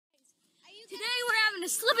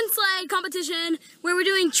slip and slide competition where we're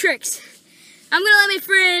doing tricks. I'm gonna let my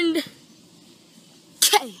friend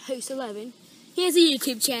K-Host11. He has a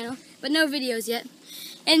YouTube channel, but no videos yet.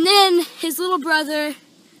 And then his little brother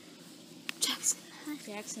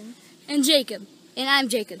Jackson and Jacob. And I'm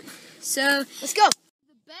Jacob. So let's go.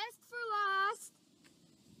 The best for last.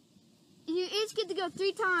 You each get to go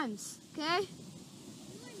 3 times, okay?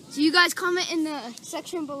 So you guys comment in the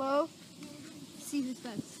section below. See who's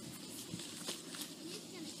best.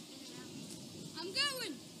 I'm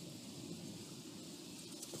going.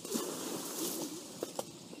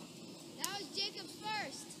 That was Jacob's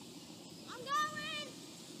first. I'm going.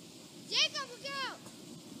 Jacob will go.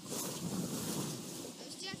 That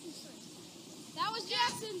was Jackson's first. That was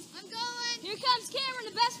Jackson's. I'm going. Here comes Cameron,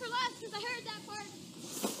 the best for last, because I heard that part.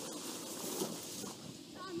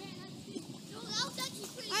 Oh man, that was actually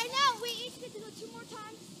pretty. I know. We each get to go 2 more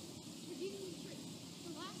times.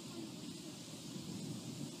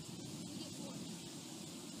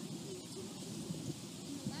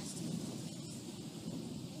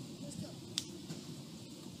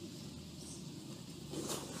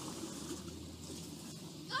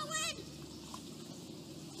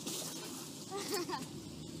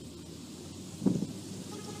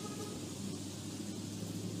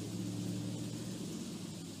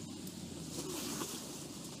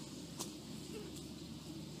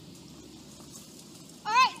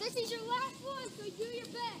 Alright, this is your last one, so do your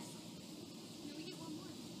best. Now we get one more.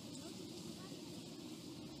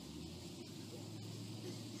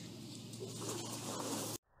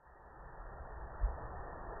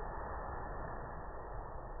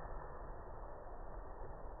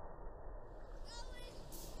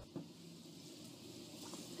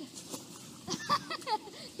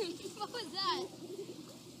 What was that?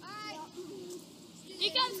 Alright.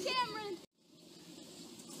 Here comes Cameron.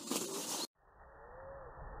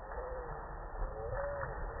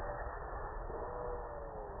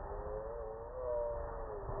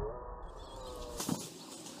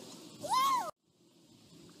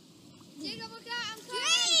 Jacob, look out, I'm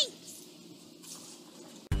coming.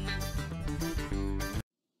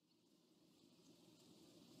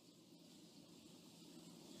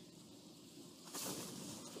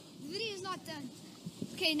 The video's not done.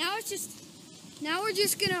 Okay, now we're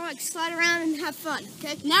just gonna like slide around and have fun,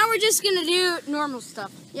 okay? Now we're just gonna do normal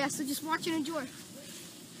stuff. Yeah, so just watch and enjoy.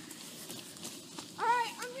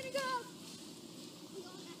 Alright, I'm gonna go.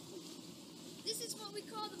 This is what we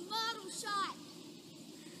call the model shot.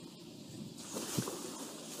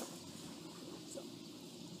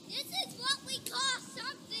 This is what we call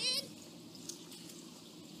something.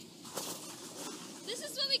 This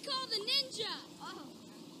is what we call the ninja. Oh.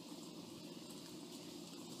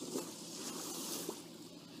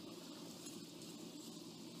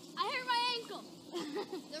 I hurt my ankle.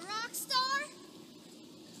 The rock star.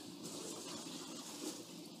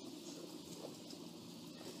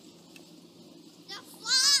 The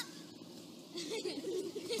flop.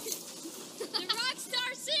 The rock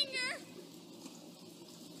star singer.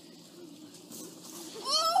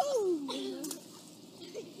 Oh!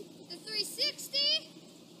 The 360.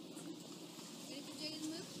 Ready for Jay's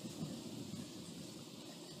move?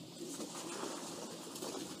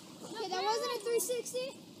 Okay, that wasn't a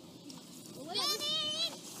 360.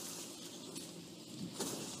 Spinning.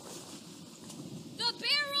 The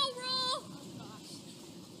barrel roll. Oh gosh.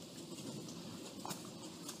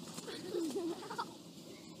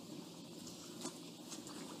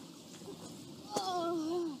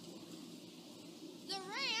 Oh. The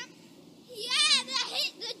ramp. Yeah,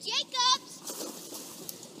 the Jacobs.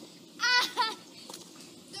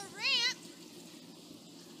 The ramp.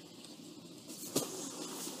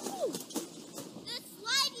 Ooh. The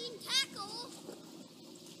sliding tackle.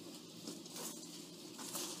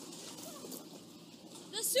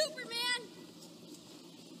 The Superman.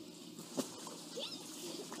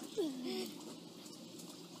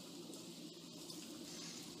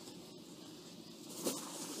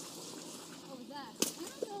 What was that?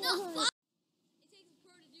 No. It takes a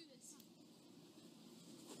pro to do this.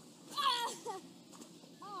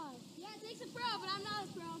 Oh, yeah, it takes a pro, but I'm not a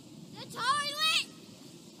pro. The toilet!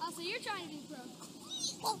 Oh, so you're trying to be pro.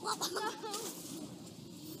 No.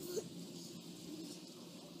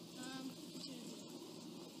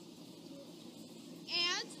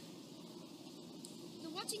 And the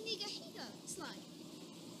watching Niga Higa slide.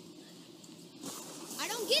 I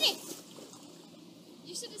don't get it.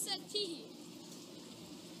 You should have said teehee.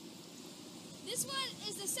 This one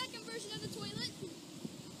is the second version of the toilet.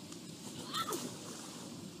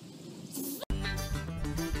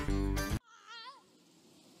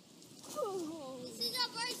 This is a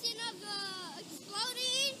version of the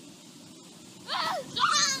exploding.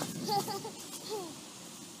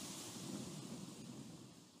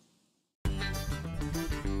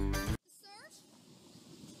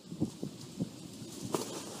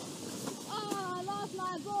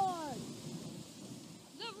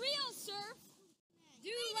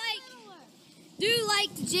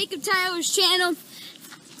 like to Jacob Tyler's channel,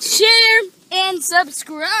 share, and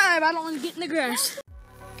subscribe. I don't want to get in the grass.